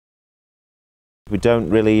We don't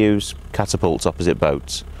really use catapults opposite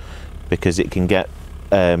boats because it can get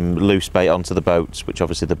loose bait onto the boats, which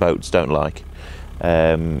obviously the boats don't like.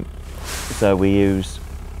 So we use,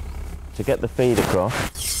 to get the feed across,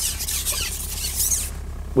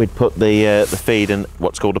 we'd put the feed in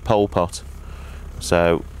what's called a pole pot.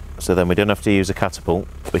 So then we don't have to use a catapult.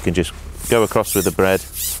 We can just go across with the bread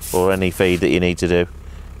or any feed that you need to do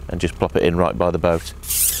and just plop it in right by the boat.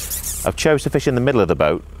 I've chose to fish in the middle of the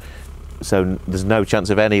boat, so there's no chance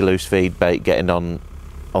of any loose feed bait getting on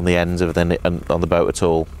the ends of on the boat at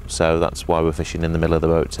all. So that's why we're fishing in the middle of the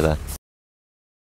boat today.